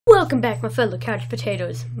Welcome back, my fellow couch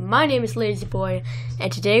potatoes. My name is LayZboy,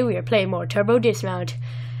 and today we are playing more Turbo Dismount.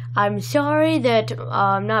 I'm sorry that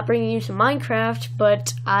I'm not bringing you some Minecraft,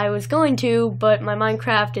 but I was going to, but my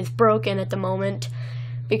Minecraft is broken at the moment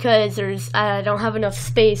because I don't have enough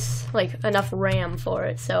space, like enough RAM for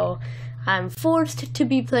it, so I'm forced to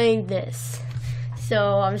be playing this.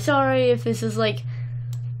 So I'm sorry if this is like,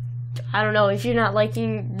 I don't know if you're not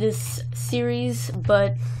liking this series,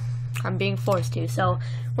 but I'm being forced to, so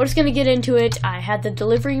we're just gonna get into it. I had the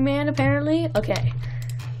delivery man, apparently. Okay,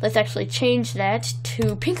 let's actually change that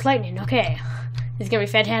to pink lightning. Okay, this is gonna be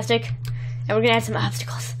fantastic, and we're gonna add some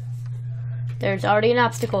obstacles. There's already an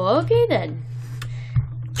obstacle. Okay, then.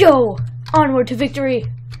 Go! Onward to victory!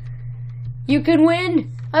 You can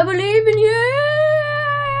win! I believe in you!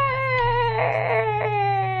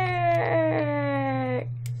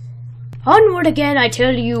 Onward again, I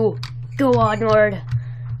tell you! Go onward!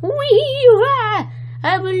 Wee-hee-wah!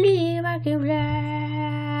 I believe I can fly.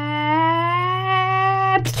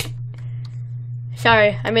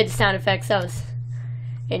 Sorry, I made the sound effects. That was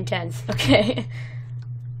intense. Okay.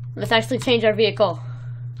 Let's actually change our vehicle.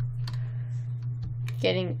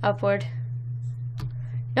 Getting upward.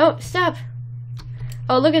 No, stop.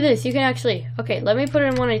 Oh, look at this. You can actually... Okay, let me put it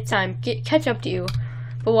in one at a time. Catch up to you.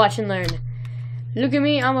 But watch and learn. Look at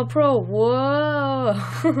me. I'm a pro. Whoa.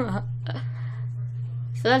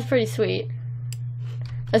 So that's pretty sweet.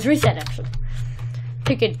 Let's reset, actually.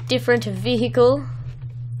 Pick a different vehicle.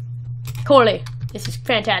 Corley, this is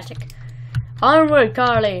fantastic. Onward,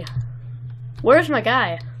 Carly. Where's my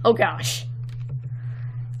guy? Oh, gosh.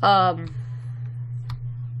 Oh,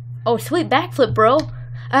 sweet backflip, bro.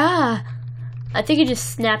 Ah. I think he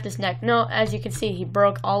just snapped his neck. No, as you can see, he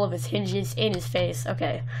broke all of his hinges in his face.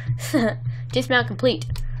 Okay. Dismount complete.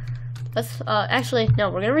 Let's, actually, no,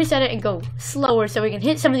 we're gonna reset it and go slower so we can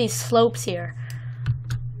hit some of these slopes here.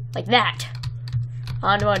 Like that.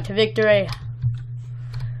 Onward to victory.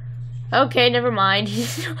 Okay, never mind.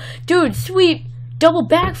 Dude, sweet. Double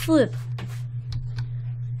backflip.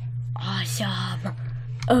 Awesome.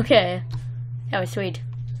 Okay. That was sweet.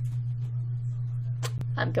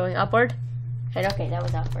 I'm going upward. And okay, that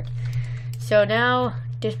was upward. So now,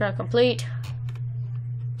 dismount complete.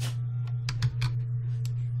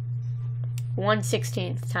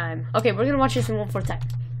 1/16th time. Okay, we're gonna watch this in 1/4 time.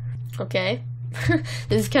 Okay.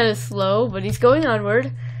 This is kind of slow, but he's going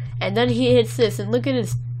onward. And then he hits this, and look at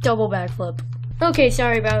his double backflip. Okay,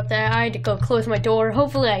 sorry about that. I had to go close my door.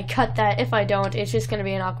 Hopefully I cut that. If I don't, it's just gonna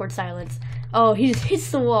be an awkward silence. Oh, he just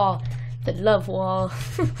hits the wall. The love wall.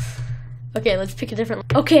 Okay, let's pick a different...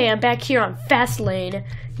 Okay, I'm back here on Fast Lane.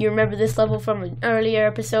 You remember this level from an earlier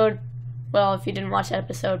episode? Well, if you didn't watch that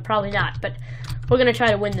episode, probably not, but we're gonna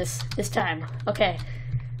try to win this time. Okay.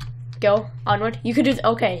 Go. Onward. You could do...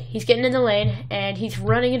 Okay, he's getting in the lane, and he's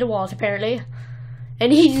running into walls, apparently.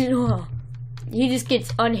 And he just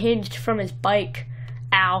gets unhinged from his bike.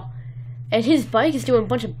 Ow. And his bike is doing a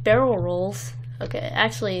bunch of barrel rolls. Okay,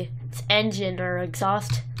 actually, it's engine or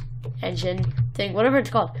exhaust engine thing, whatever it's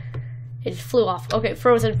called. It just flew off. Okay,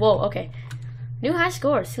 frozen. Whoa, okay. New high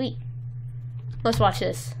score. Sweet. Let's watch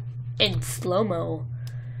this in slow-mo.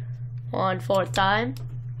 1/4 time.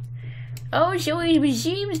 Oh, so he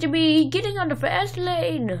seems to be getting on the fast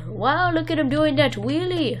lane. Wow, look at him doing that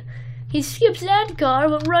wheelie. He skips that car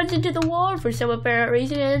but runs into the wall for some apparent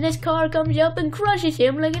reason, and this car comes up and crushes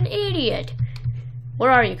him like an idiot.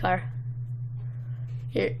 Where are you, car?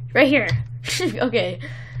 Here. Right here. Okay.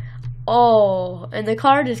 Oh, and the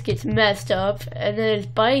car just gets messed up, and then his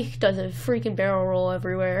bike does a freaking barrel roll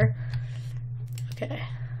everywhere. Okay.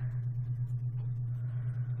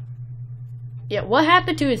 Yeah, what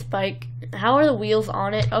happened to his bike? How are the wheels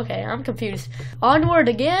on it? Okay, I'm confused. Onward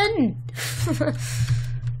again!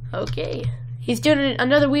 Okay. He's doing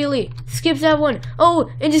another wheelie. Skips that one. Oh,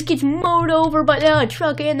 and just gets mowed over by that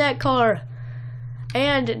truck and that car.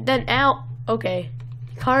 And then out. Okay.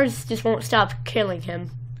 Cars just won't stop killing him.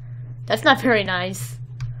 That's not very nice.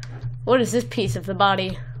 What is this piece of the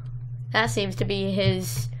body? That seems to be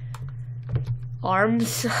his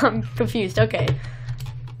arms. I'm confused. Okay.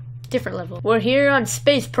 Different level. We're here on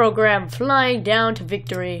space program, flying down to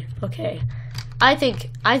victory. Okay. I think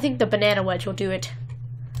the banana wedge will do it.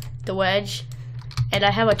 The wedge. And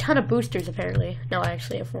I have a ton of boosters apparently. No, I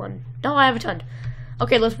actually have one. No, I have a ton.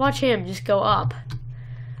 Okay, let's watch him just go up.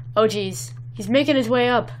 Oh geez. He's making his way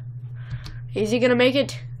up. Is he gonna make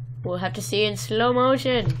it? We'll have to see in slow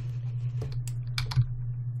motion.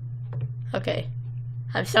 Okay.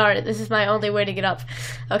 I'm sorry, this is my only way to get up.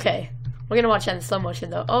 Okay. We're gonna watch that in slow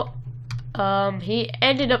motion though. Oh. He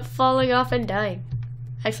ended up falling off and dying.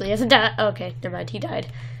 Actually, he hasn't died. Okay, never mind, he died.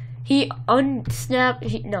 He unsnapped.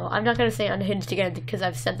 No, I'm not gonna say unhinged again because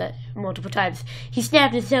I've said that multiple times. He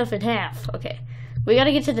snapped himself in half. Okay, we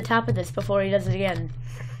gotta get to the top of this before he does it again.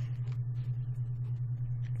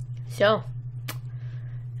 So,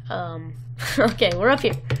 okay, we're up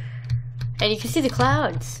here, and you can see the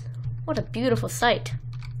clouds. What a beautiful sight.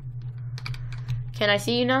 Can I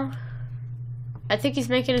see you now? I think he's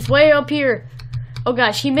making his way up here. Oh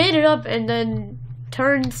gosh, he made it up and then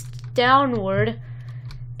turns downward.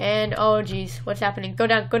 And oh geez, what's happening? Go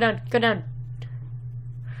down, go down, go down.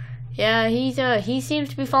 Yeah, he seems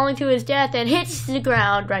to be falling to his death and hits the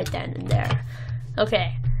ground right then and there.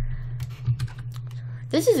 Okay.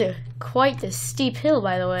 This is quite the steep hill,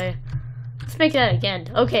 by the way. Let's make that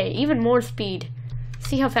again. Okay, even more speed.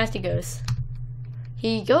 See how fast he goes.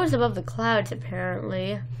 He goes above the clouds,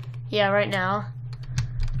 apparently. Yeah, right now.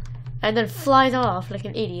 And then flies off like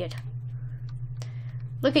an idiot.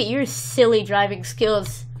 Look at your silly driving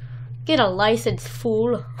skills. Get a license,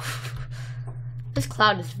 fool. This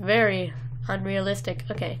cloud is very unrealistic.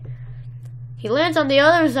 Okay. He lands on the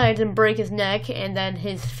other side and break his neck, and then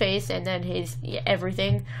his face, and then his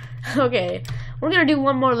everything. Okay. We're gonna do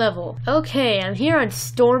one more level. Okay, I'm here on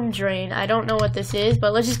Storm Drain. I don't know what this is,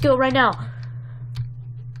 but let's just go right now.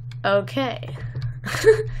 Okay.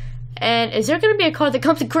 And is there gonna be a car that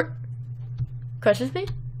comes and crushes me?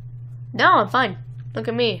 No, I'm fine. Look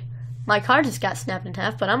at me. My car just got snapped in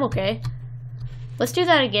half, but I'm okay. Let's do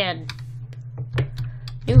that again.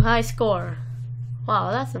 New high score.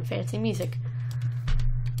 Wow, that's some fancy music.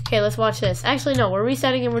 Okay, let's watch this. Actually, no, we're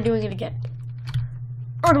resetting and we're doing it again.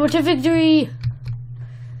 Onward to victory!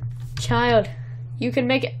 Child, you can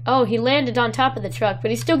make it. Oh, he landed on top of the truck,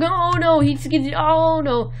 but he's still going. Oh no, he's getting. Oh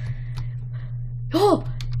no. Oh,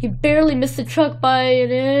 he barely missed the truck by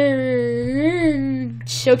an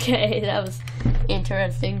inch. Okay, that was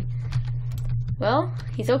interesting. Well,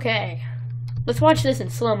 he's okay. Let's watch this in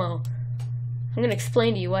slow-mo. I'm gonna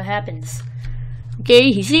explain to you what happens.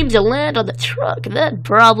 Okay, he seems to land on the truck. That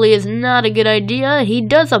probably is not a good idea. He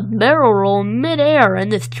does a barrel roll mid-air,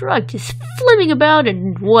 and this truck is flipping about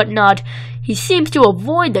and whatnot. He seems to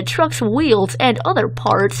avoid the truck's wheels and other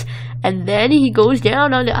parts, and then he goes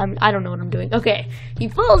down on the, I don't know what I'm doing. Okay, he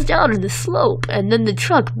falls down on the slope, and then the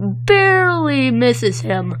truck barely misses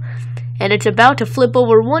him. And it's about to flip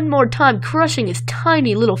over one more time, crushing his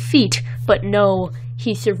tiny little feet. But no,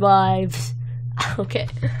 he survives. Okay.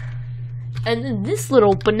 And then this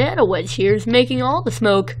little banana wedge here is making all the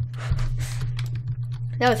smoke.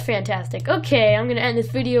 That was fantastic. Okay, I'm going to end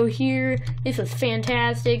this video here. This was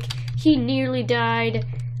fantastic. He nearly died.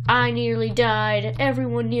 I nearly died.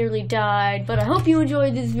 Everyone nearly died. But I hope you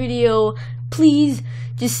enjoyed this video. Please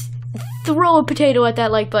just throw a potato at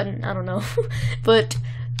that like button. I don't know. But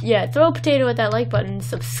yeah, throw a potato at that like button,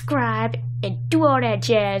 subscribe, and do all that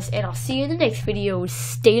jazz. And I'll see you in the next video.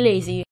 Stay lazy.